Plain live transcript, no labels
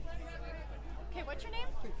what's your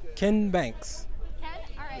name? Ken Banks. Ken?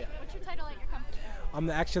 All right. What's your title at your company? I'm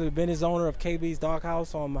actually the business owner of KB's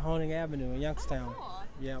Doghouse on Mahoning Avenue in Youngstown. Oh, cool.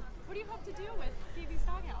 Yep. What do you hope to do with KB's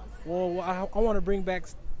Doghouse? Well, I want to bring back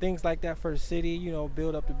things like that for the city, you know,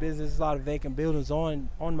 build up the business. There's a lot of vacant buildings on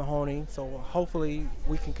Mahoning, so hopefully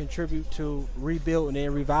we can contribute to rebuilding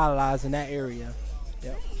and revitalizing that area.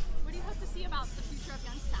 Yep. What do you hope to see about the future of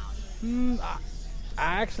Youngstown?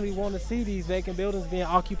 I actually want to see these vacant buildings being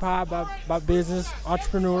occupied by business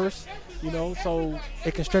entrepreneurs, you know, so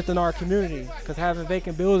it can strengthen our community, because having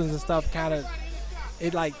vacant buildings and stuff kind of,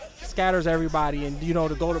 it like scatters everybody, and you know,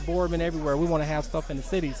 to go to Boardman everywhere, we want to have stuff in the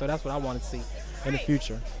city, so that's what I want to see in the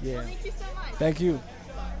future. Yeah. Thank you so much. Thank you.